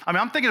people. I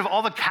mean, I'm thinking of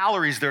all the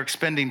calories they're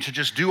expending to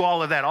just do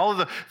all of that. All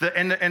of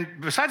and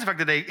besides the fact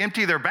that they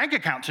empty their bank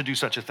account to do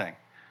such a thing.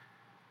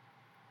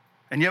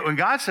 And yet when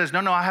God says, no,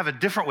 I have a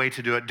different way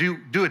to do it.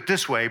 Do it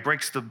this way,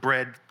 breaks the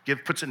bread,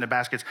 puts it in the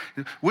baskets.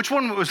 Which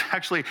one was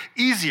actually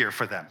easier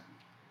for them?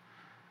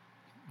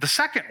 The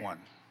second one.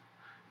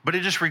 But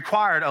it just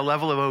required a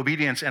level of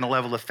obedience and a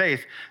level of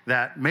faith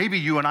that maybe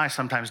you and I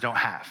sometimes don't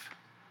have.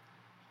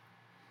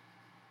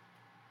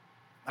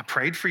 I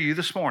prayed for you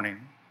this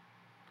morning.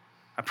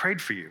 I prayed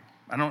for you.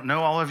 I don't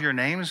know all of your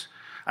names.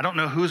 I don't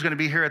know who's going to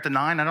be here at the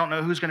 9. I don't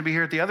know who's going to be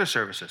here at the other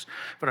services.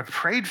 But I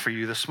prayed for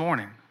you this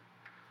morning.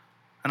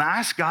 And I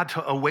asked God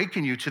to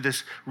awaken you to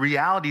this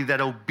reality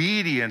that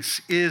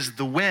obedience is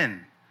the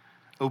win.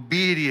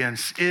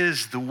 Obedience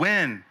is the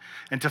win.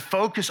 And to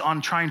focus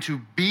on trying to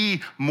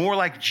be more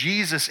like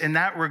Jesus in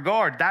that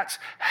regard, that's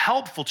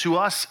helpful to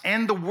us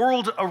and the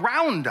world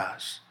around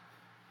us.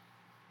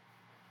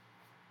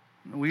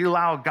 We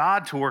allow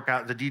God to work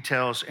out the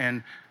details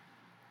and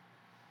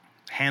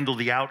handle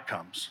the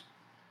outcomes.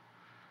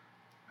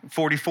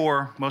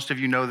 44, most of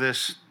you know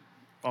this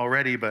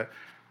already,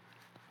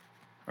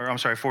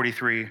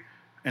 43.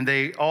 And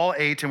they all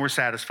ate and were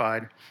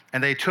satisfied,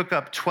 and they took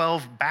up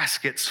 12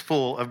 baskets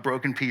full of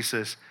broken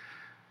pieces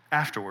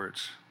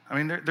afterwards.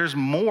 I mean, there's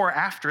more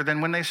after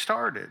than when they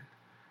started.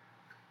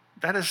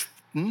 That is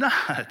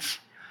nuts.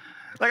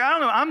 I don't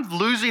know, I'm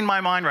losing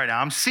my mind right now.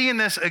 I'm seeing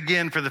this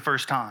again for the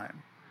first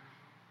time.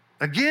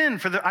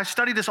 I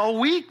studied this all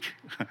week,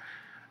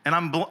 and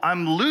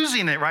I'm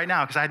losing it right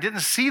now because I didn't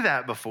see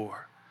that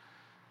before.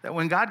 That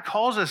when God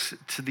calls us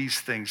to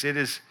these things, it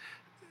is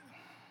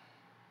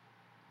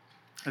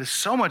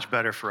so much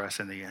better for us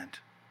in the end.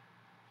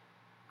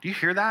 Do you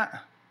hear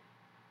that?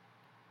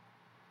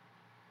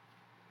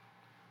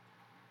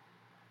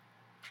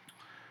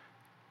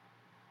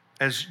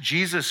 As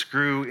Jesus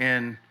grew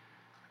in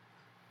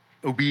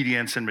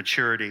obedience and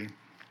maturity,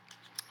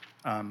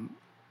 I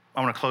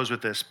want to close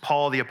with this.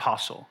 Paul the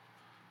Apostle,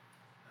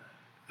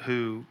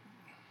 one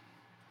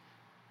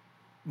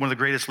of the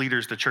greatest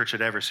leaders the church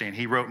had ever seen,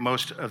 he wrote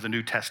most of the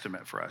New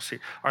Testament for us.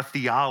 Our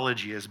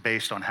theology is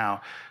based on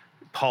how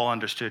Paul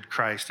understood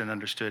Christ and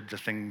understood the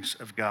things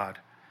of God.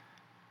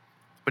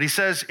 But he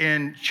says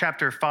in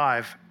chapter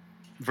 5,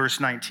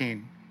 verse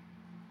 19,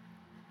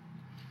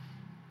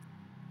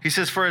 he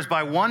says, for as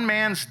by one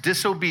man's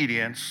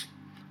disobedience,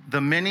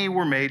 the many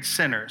were made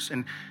sinners.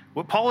 And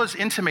what Paul is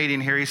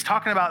intimating here, he's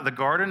talking about the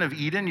Garden of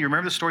Eden. You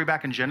remember the story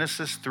back in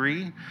Genesis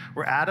 3,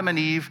 where Adam and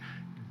Eve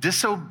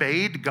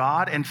disobeyed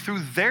God, and through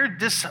their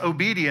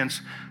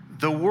disobedience,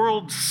 the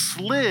world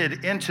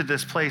slid into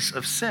this place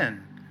of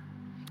sin.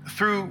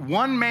 Through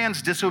one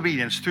man's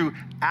disobedience, through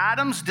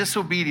Adam's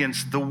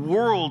disobedience, the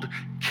world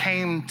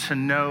came to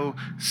know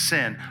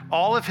sin.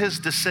 All of his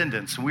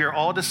descendants, we are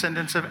all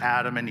descendants of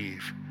Adam and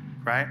Eve,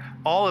 right?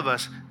 All of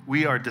us,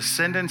 we are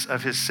descendants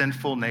of his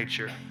sinful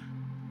nature.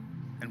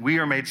 And we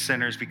are made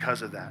sinners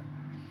because of that.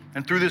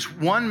 And through this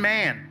one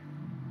man,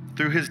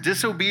 through his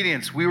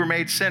disobedience, we were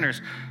made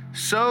sinners.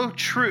 So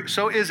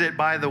is it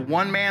by the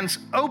one man's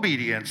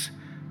obedience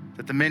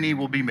that the many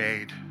will be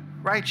made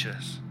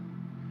righteous.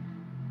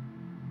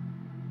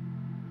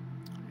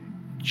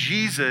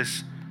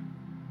 Jesus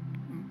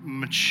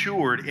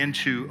matured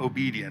into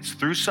obedience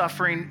through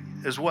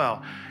suffering as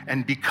well.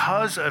 And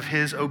because of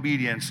his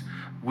obedience,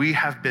 we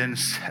have been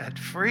set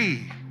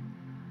free.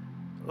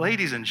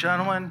 Ladies and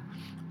gentlemen,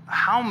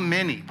 how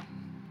many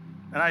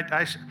And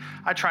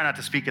I try not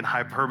to speak in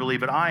hyperbole,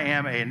 but I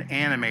am an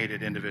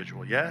animated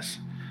individual, yes?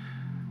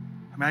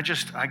 I mean,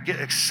 I get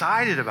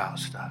excited about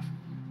stuff.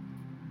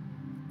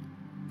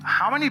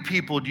 How many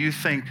people do you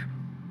think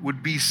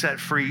would be set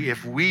free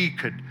if we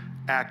could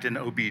act in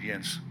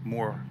obedience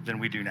more than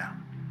we do now?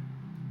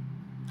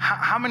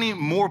 How many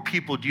more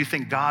people do you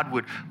think God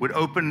would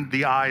open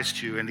the eyes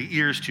to and the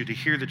ears to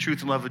hear the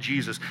truth and love of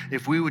Jesus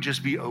if we would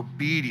just be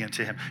obedient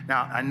to him?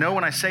 Now, I know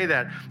when I say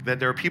that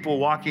there are people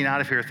walking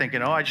out of here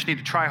thinking, oh, I just need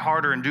to try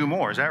harder and do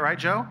more. Is that right,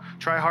 Joe?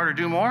 Try harder,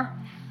 do more?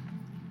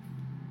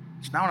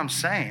 It's not what I'm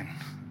saying.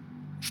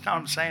 It's not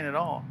what I'm saying at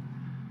all.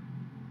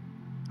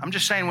 I'm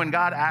just saying when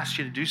God asks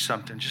you to do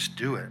something, just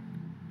do it.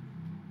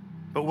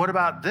 But what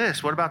about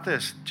this? What about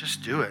this?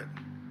 Just do it.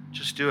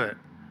 Just do it.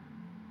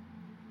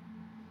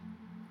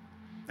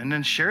 And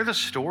then share the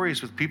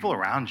stories with people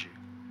around you.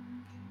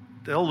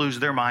 They'll lose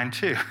their mind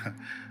too.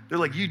 They're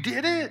like, you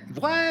did it?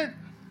 What? Are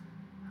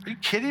you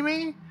kidding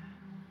me?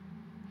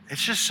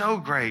 It's just so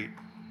great.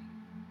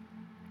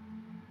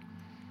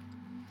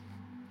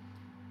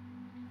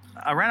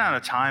 I ran out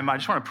of time. I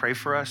just want to pray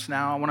for us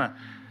now.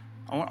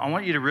 I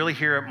want you to really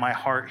hear my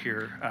heart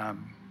here.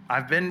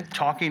 I've been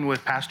talking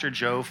with Pastor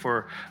Joe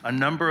for a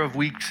number of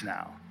weeks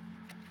now.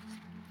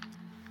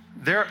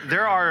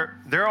 There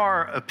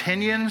are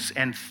opinions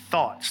and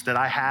thoughts that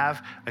I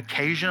have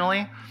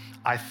occasionally,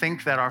 I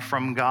think that are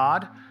from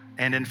God,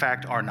 and in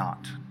fact are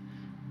not.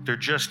 They're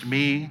just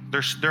me.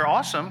 They're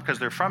awesome because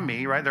they're from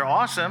me, right? They're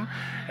awesome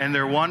and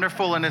they're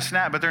wonderful and this and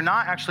that, but they're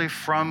not actually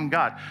from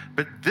God.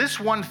 But this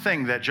one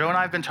thing that Joe and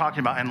I have been talking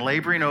about and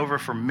laboring over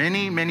for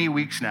many, many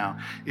weeks now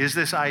is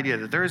this idea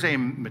that there is a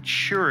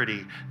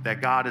maturity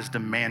that God is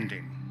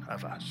demanding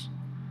of us.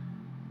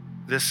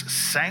 This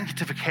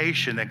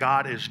sanctification that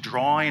God is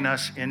drawing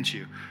us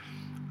into.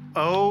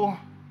 Oh,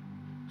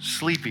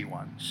 sleepy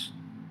ones,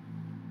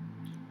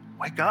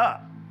 wake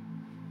up.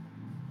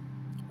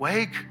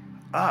 Wake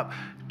up.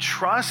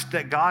 Trust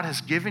that God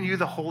has given you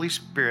the Holy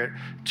Spirit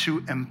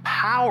to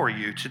empower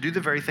you to do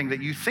the very thing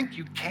that you think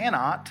you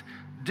cannot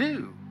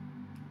do.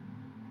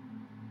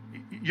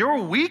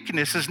 Your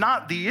weakness is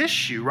not the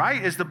issue,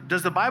 right?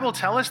 Does the Bible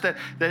tell us that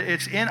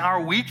it's in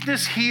our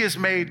weakness He is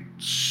made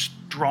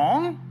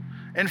strong?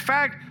 In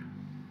fact,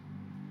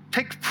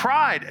 take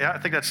pride. I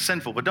think that's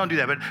sinful, but don't do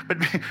that. But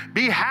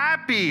be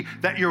happy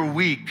that you're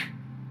weak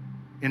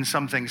in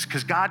some things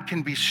because God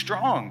can be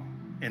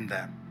strong in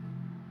them.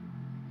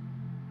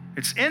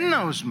 It's in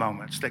those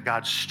moments that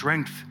God's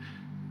strength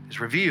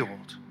is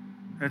revealed.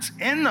 It's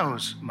in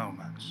those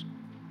moments.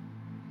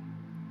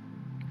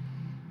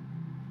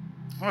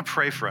 I want to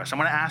pray for us. I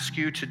want to ask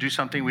you to do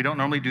something. We don't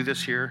normally do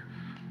this here.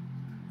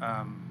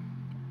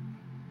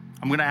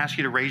 I'm going to ask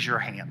you to raise your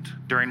hand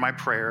during my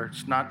prayer.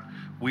 It's not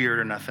weird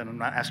or nothing. I'm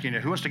not asking you,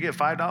 who wants to give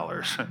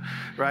 $5,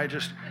 right?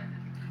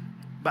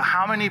 But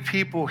how many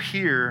people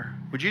here,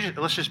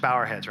 let's just bow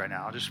our heads right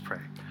now. I'll just pray.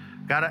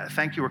 God, I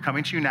thank you. We're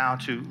coming to you now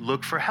to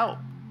look for help.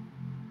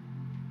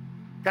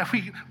 God,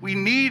 we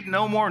need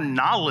no more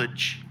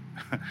knowledge.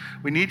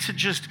 We need to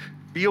just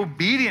be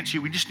obedient to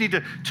you. We just need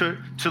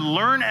to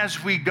learn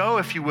as we go,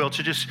 if you will,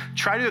 to just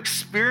try to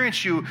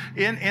experience you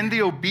in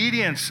the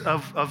obedience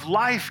of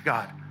life,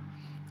 God.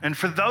 And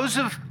for those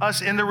of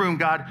us in the room,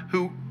 God,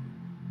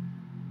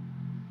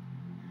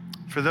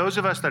 for those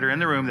of us that are in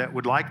the room that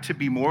would like to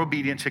be more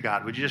obedient to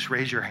God, would you just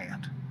raise your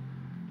hand?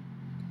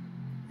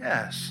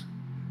 Yes.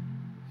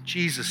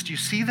 Jesus, do you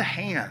see the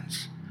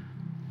hands?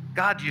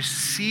 God, do you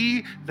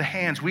see the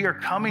hands? We are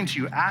coming to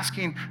you,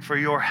 asking for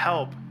your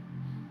help.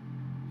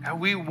 God,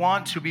 we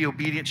want to be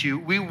obedient to you.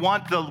 We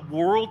want the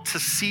world to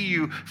see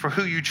you for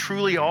who you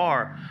truly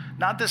are,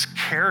 not this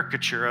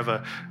caricature of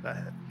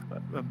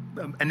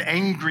an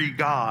angry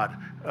God,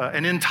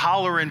 an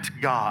intolerant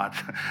God,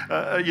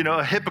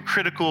 a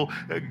hypocritical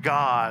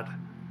God.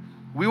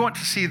 We want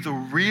to see the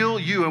real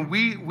you, and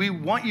we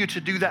want you to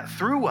do that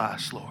through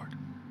us, Lord.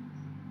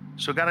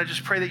 So God, I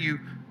just pray that you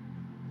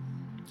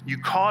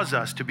cause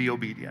us to be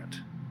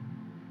obedient,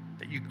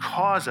 that you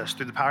cause us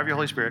through the power of your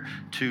Holy Spirit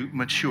to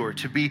mature,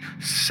 to be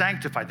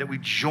sanctified, that we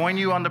join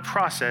you on the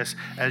process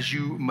as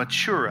you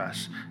mature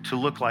us to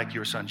look like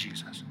your Son,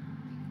 Jesus.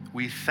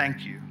 We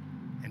thank you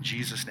in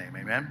Jesus' name,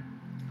 amen.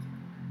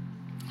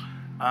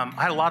 I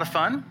had a lot of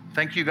fun.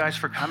 Thank you guys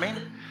for coming.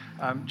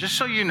 Just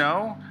so you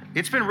know,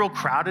 it's been real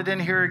crowded in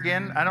here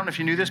again. I don't know if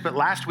you knew this, but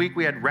last week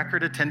we had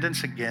record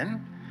attendance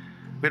again.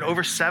 We had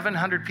over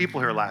 700 people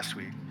here last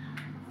week.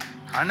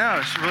 I know,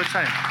 it's really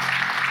exciting.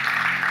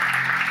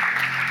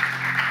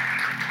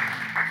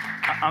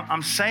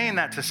 I'm saying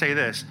that to say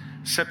this.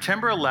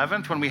 September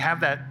 11th, when we have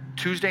that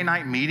Tuesday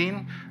night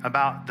meeting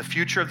about the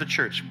future of the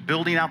church,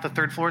 building out the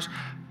third floors,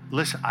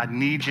 listen, I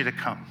need you to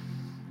come.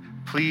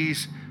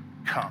 Please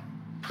come.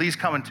 Please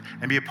come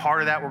and be a part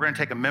of that. We're going to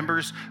take a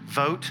members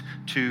vote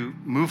to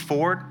move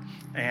forward,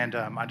 and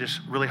I just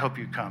really hope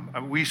you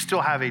come. We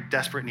still have a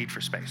desperate need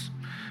for space.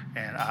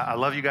 And I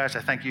love you guys.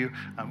 I thank you.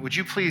 Would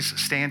you please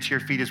stand to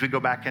your feet as we go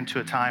back into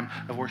a time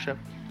of worship?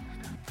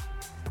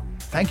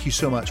 Thank you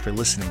so much for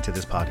listening to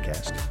this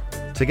podcast.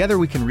 Together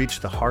we can reach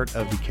the heart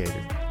of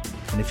Decatur.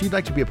 And if you'd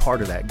like to be a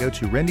part of that, go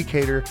to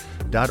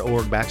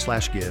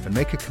rendecatur.org/give and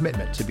make a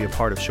commitment to be a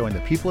part of showing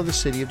the people of the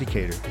city of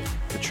Decatur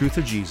the truth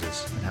of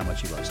Jesus and how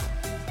much he loves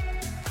them.